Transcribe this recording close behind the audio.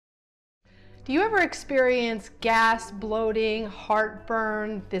Do you ever experience gas, bloating,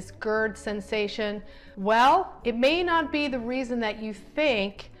 heartburn, this GERD sensation? Well, it may not be the reason that you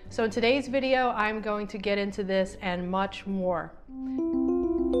think. So in today's video, I'm going to get into this and much more.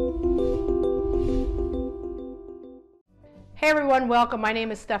 Hey everyone, welcome. My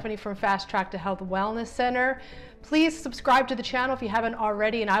name is Stephanie from Fast Track to Health Wellness Center. Please subscribe to the channel if you haven't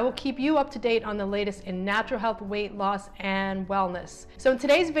already, and I will keep you up to date on the latest in natural health, weight loss, and wellness. So in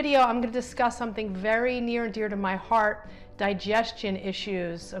today's video, I'm going to discuss something very near and dear to my heart, digestion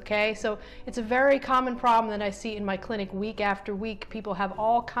issues, okay? So it's a very common problem that I see in my clinic week after week. People have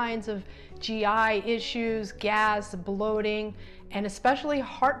all kinds of GI issues, gas, bloating, and especially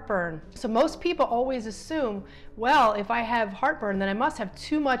heartburn. So most people always assume, well, if I have heartburn, then I must have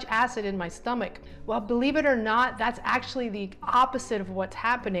too much acid in my stomach. Well, believe it or not, that's actually the opposite of what's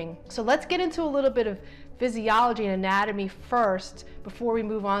happening. So let's get into a little bit of physiology and anatomy first before we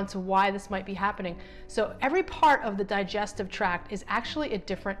move on to why this might be happening. So every part of the digestive tract is actually a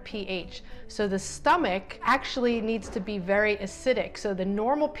different pH. So the stomach actually needs to be very acidic. So the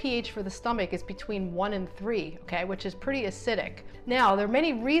normal pH for the stomach is between 1 and 3, okay, which is pretty acidic. Now, there are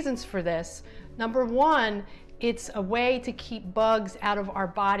many reasons for this. Number one, it's a way to keep bugs out of our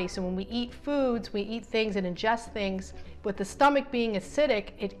body. So when we eat foods, we eat things and ingest things. With the stomach being acidic,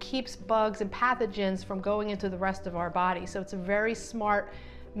 it keeps bugs and pathogens from going into the rest of our body. So it's a very smart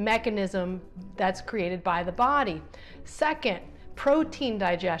mechanism that's created by the body. Second, protein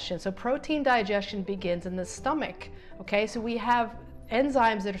digestion. So protein digestion begins in the stomach. Okay, so we have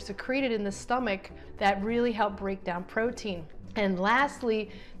enzymes that are secreted in the stomach that really help break down protein. And lastly,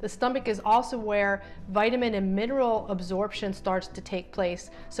 the stomach is also where vitamin and mineral absorption starts to take place.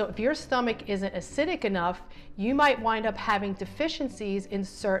 So if your stomach isn't acidic enough, you might wind up having deficiencies in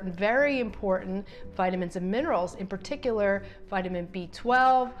certain very important vitamins and minerals, in particular vitamin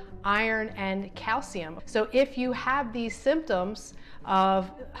B12, iron, and calcium. So if you have these symptoms of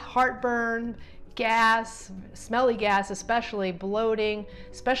heartburn, gas, smelly gas, especially bloating,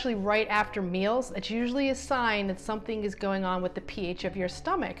 especially right after meals, it's usually a sign that something is going on with the pH of your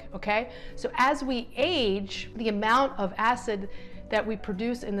stomach, okay? So as we age, the amount of acid that we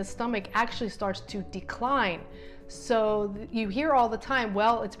produce in the stomach actually starts to decline. So you hear all the time,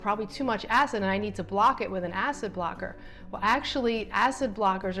 well, it's probably too much acid and I need to block it with an acid blocker. Well, actually, acid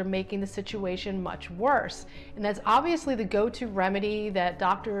blockers are making the situation much worse. And that's obviously the go-to remedy that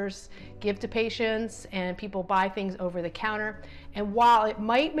doctors give to patients and people buy things over the counter. And while it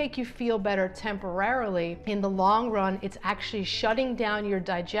might make you feel better temporarily, in the long run, it's actually shutting down your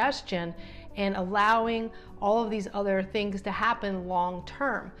digestion and allowing all of these other things to happen long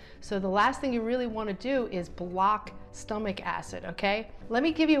term. So the last thing you really want to do is block stomach acid, okay? Let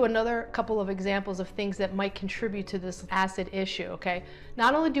me give you another couple of examples of things that might contribute to this acid issue, okay?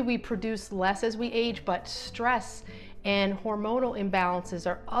 Not only do we produce less as we age, but stress and hormonal imbalances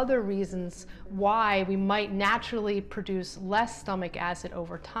are other reasons why we might naturally produce less stomach acid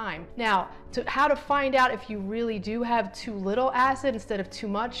over time. Now, how to find out if you really do have too little acid instead of too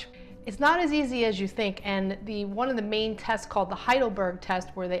much, it's not as easy as you think, and one of the main tests called the Heidelberg test,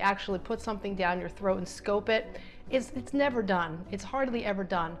 where they actually put something down your throat and scope it, it's never done. It's hardly ever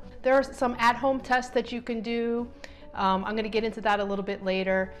done. There are some at-home tests that you can do. I'm going to get into that a little bit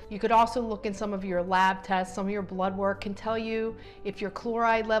later. You could also look in some of your lab tests. Some of your blood work can tell you if your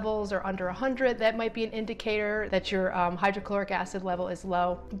chloride levels are under 100. That might be an indicator that your hydrochloric acid level is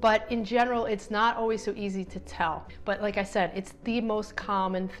low. But in general, it's not always so easy to tell. But like I said, it's the most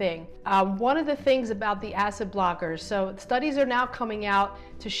common thing. One of the things about the acid blockers, so studies are now coming out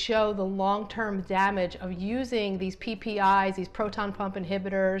to show the long-term damage of using these PPIs, these proton pump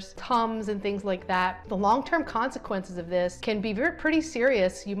inhibitors, TUMs, and things like that. The long-term consequences of this can be pretty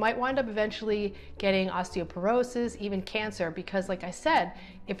serious. You might wind up eventually getting osteoporosis, even cancer, because like I said,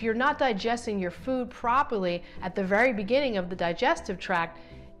 if you're not digesting your food properly at the very beginning of the digestive tract,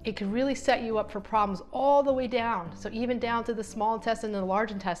 it could really set you up for problems all the way down. So even down to the small intestine and the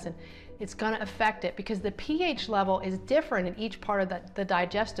large intestine, it's going to affect it because the pH level is different in each part of the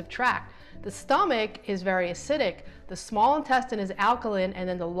digestive tract. The stomach is very acidic, the small intestine is alkaline, and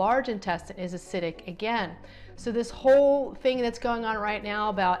then the large intestine is acidic again. So this whole thing that's going on right now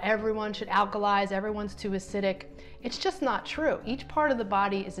about everyone should alkalize, everyone's too acidic, it's just not true. Each part of the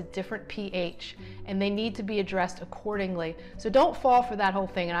body is a different pH and they need to be addressed accordingly. So don't fall for that whole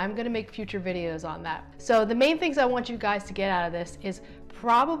thing, and I'm going to make future videos on that. So the main things I want you guys to get out of this is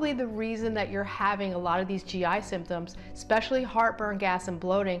probably the reason that you're having a lot of these GI symptoms, especially heartburn, gas, and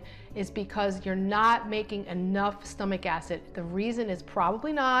bloating, is because you're not making enough stomach acid. The reason is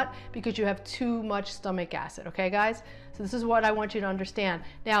probably not because you have too much stomach acid, okay guys? So this is what I want you to understand.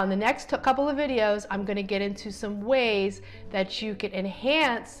 Now in the next couple of videos, I'm going to get into some ways that you can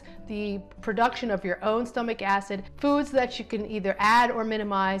enhance the production of your own stomach acid, foods that you can either add or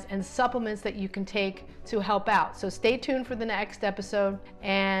minimize, and supplements that you can take to help out. So stay tuned for the next episode,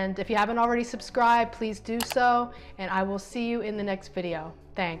 and if you haven't already subscribed, please do so, and I will see you in the next video.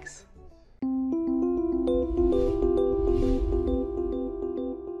 Thanks.